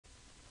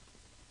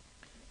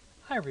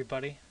Hi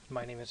everybody,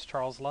 my name is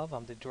Charles Love.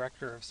 I'm the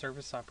Director of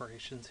Service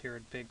Operations here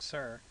at Big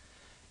Sur,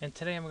 and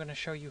today I'm going to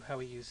show you how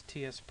we use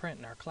Tsprint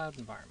in our cloud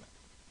environment.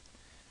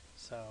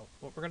 So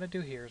what we're going to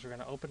do here is we're going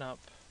to open up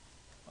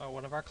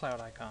one of our cloud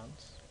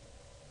icons.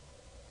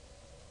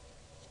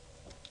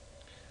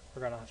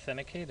 We're going to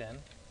authenticate in.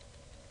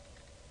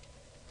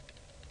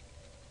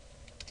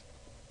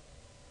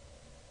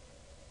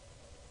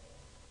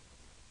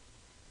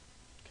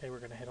 Okay, we're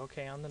going to hit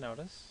OK on the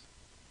notice.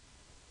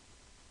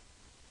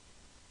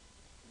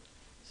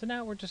 So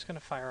now we're just going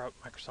to fire up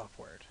Microsoft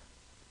Word.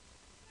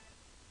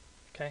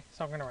 Okay,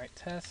 so I'm going to write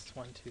test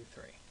 1, 2,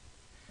 3.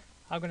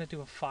 I'm going to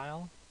do a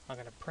file. I'm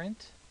going to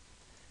print.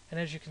 And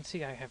as you can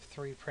see, I have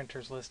 3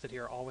 printers listed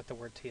here, all with the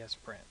word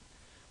Tsprint.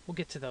 We'll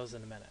get to those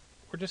in a minute.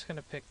 We're just going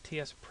to pick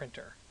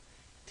Tsprinter.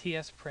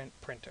 Tsprint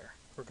printer.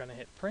 We're going to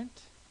hit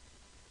print.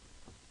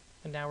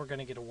 And now we're going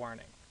to get a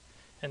warning.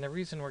 And the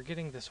reason we're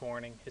getting this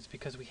warning is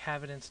because we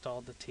haven't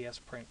installed the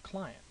Tsprint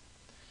client,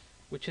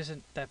 which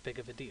isn't that big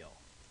of a deal.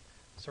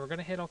 So we're going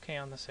to hit OK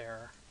on this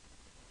error.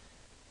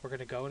 We're going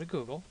to go to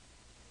Google.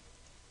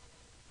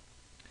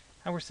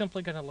 And we're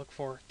simply going to look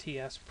for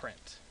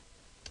Tsprint.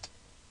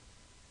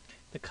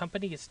 The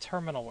company is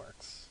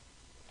TerminalWorks.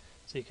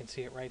 So you can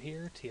see it right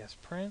here,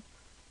 Tsprint.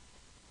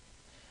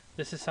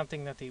 This is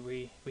something that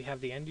we have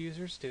the end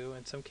users do.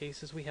 In some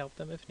cases we help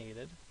them if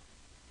needed.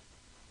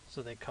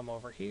 So they come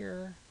over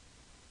here.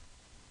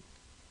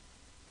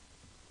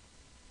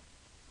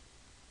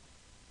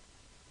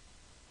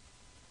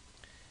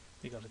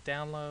 We go to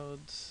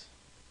downloads.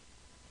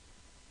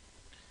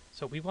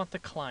 So we want the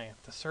client.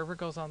 The server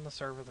goes on the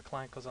server, the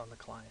client goes on the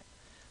client.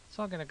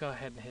 So I'm going to go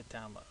ahead and hit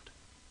download.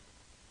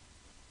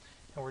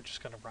 And we're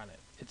just going to run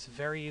it. It's a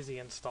very easy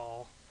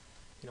install.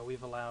 You know,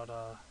 we've allowed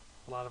a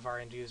lot of our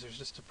end users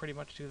just to pretty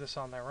much do this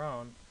on their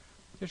own.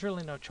 There's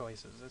really no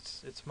choices.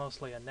 It's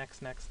mostly a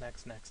next, next,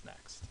 next, next,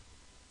 next.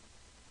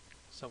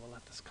 So we'll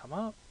let this come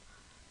up.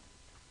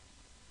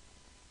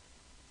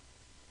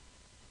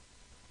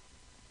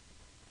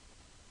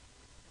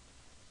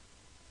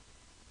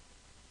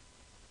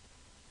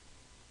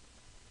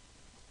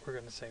 We're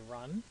going to say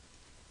run.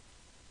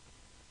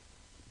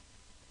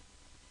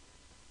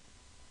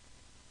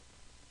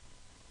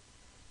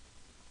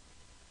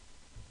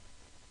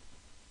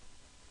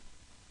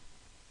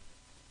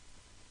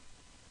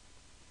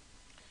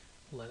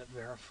 Let it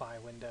verify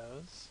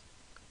Windows.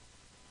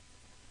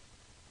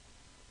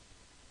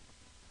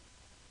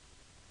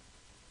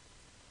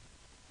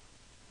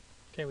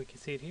 Okay, we can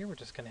see it here. We're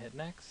just going to hit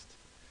next.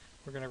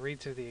 We're going to read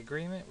through the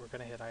agreement. We're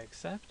going to hit I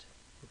accept.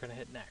 We're going to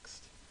hit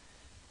next.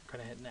 We're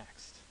going to hit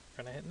next.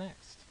 We're going to hit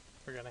next.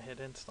 We're going to hit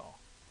install.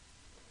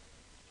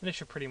 And it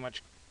should pretty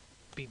much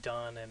be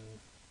done in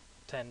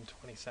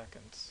 10-20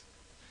 seconds.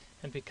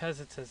 And because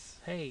it says,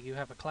 hey, you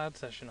have a cloud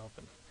session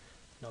open,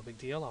 no big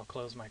deal. I'll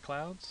close my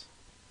clouds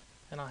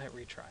and I'll hit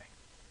retry.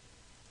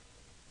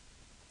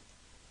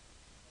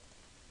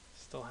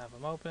 Still have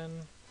them open.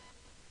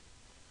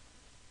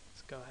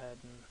 Let's go ahead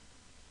and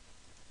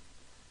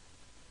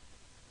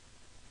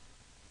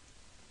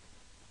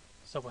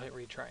so we'll hit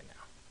retry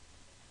now.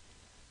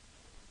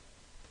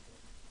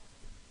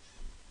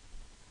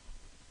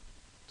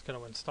 It's going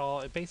to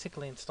install. It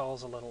basically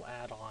installs a little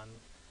add-on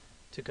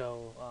to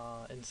go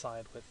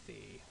inside with the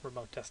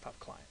remote desktop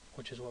client,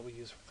 which is what we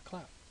use for the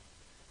cloud.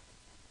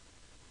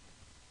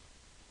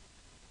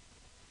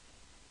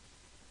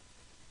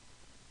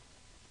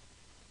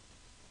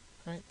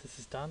 Alright, this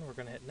is done. We're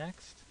going to hit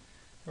next.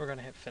 And we're going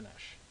to hit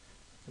finish.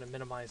 I'm going to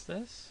minimize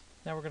this.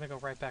 Now we're going to go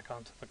right back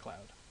onto the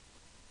cloud.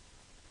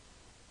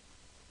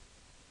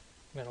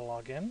 I'm going to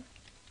log in.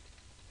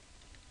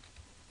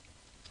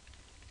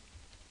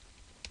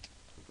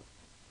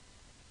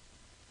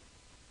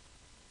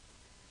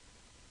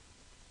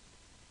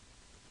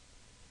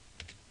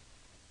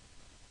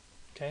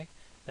 Okay,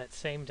 that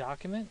same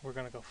document, we're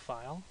going to go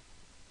File,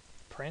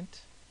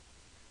 Print.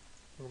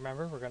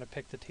 Remember, we're going to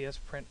pick the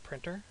Tsprint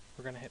printer.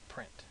 We're going to hit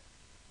Print.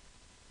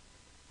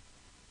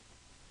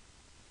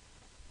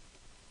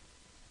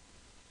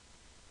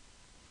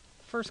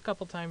 The first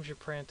couple times you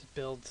print, it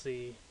builds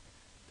the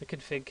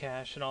config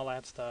cache and all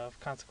that stuff.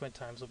 Consequent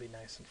times will be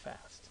nice and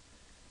fast.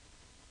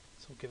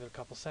 So we'll give it a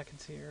couple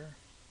seconds here.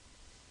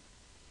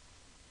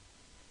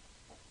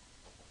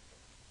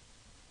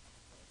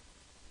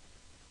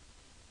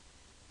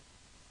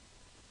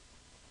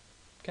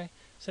 Okay,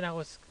 so now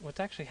what's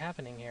actually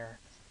happening here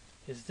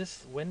is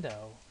this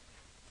window,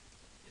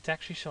 it's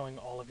actually showing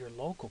all of your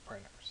local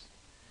printers.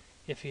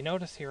 If you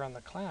notice here on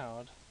the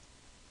cloud,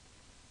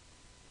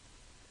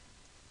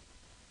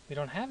 we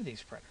don't have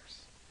these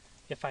printers.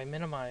 If I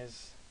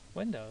minimize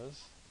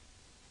Windows,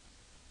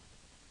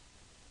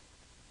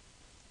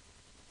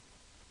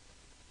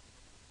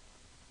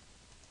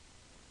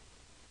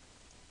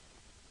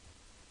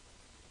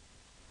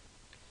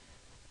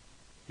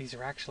 these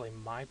are actually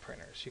my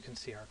printers. You can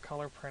see our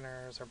color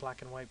printers, our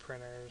black and white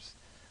printers.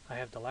 I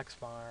have the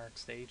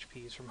Lexmarks, the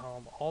HPs from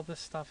home. All this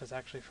stuff is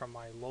actually from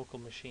my local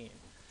machine.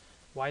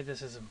 Why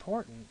this is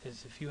important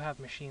is if you have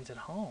machines at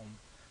home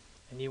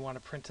and you want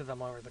to print to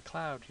them over the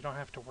cloud, you don't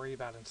have to worry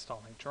about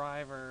installing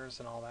drivers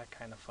and all that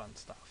kind of fun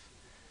stuff.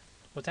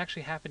 What's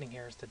actually happening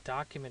here is the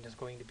document is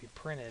going to be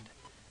printed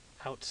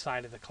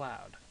outside of the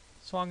cloud.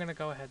 So I'm going to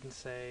go ahead and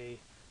say,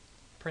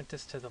 print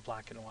this to the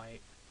black and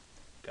white,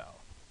 go.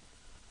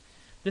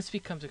 This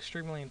becomes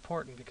extremely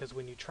important because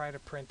when you try to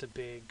print a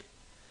big,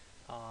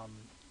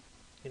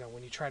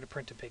 when you try to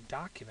print a big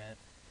document,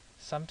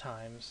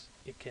 sometimes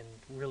it can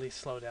really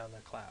slow down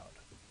the cloud.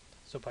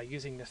 So by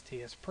using this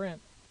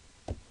Tsprint,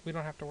 we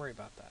don't have to worry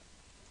about that.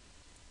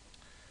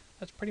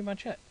 That's pretty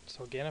much it.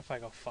 So again, if I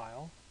go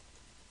File,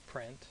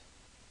 Print,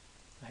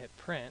 I hit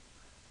Print,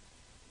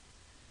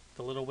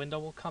 the little window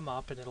will come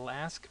up and it'll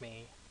ask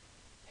me,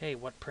 hey,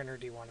 what printer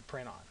do you want to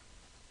print on?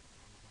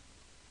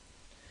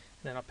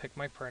 And then I'll pick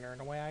my printer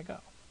and away I go.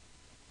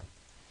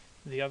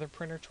 The other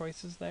printer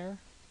choices there,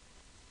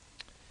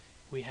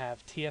 we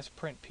have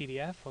Tsprint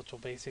PDF, which will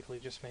basically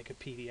just make a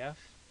PDF,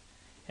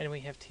 and we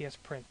have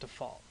Tsprint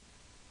Default.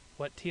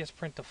 What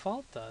Tsprint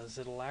Default does,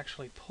 it'll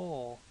actually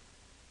pull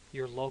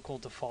your local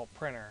default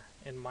printer.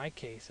 In my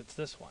case, it's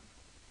this one.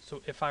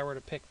 So if I were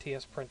to pick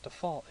Tsprint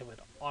Default, it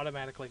would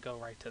automatically go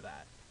right to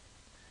that.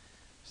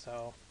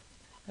 So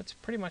that's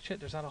pretty much it.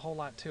 There's not a whole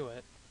lot to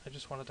it. I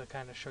just wanted to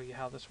kind of show you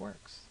how this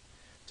works.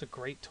 It's a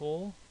great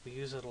tool. We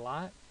use it a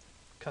lot.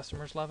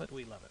 Customers love it.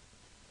 We love it.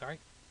 All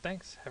right.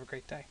 Thanks. Have a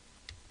great day.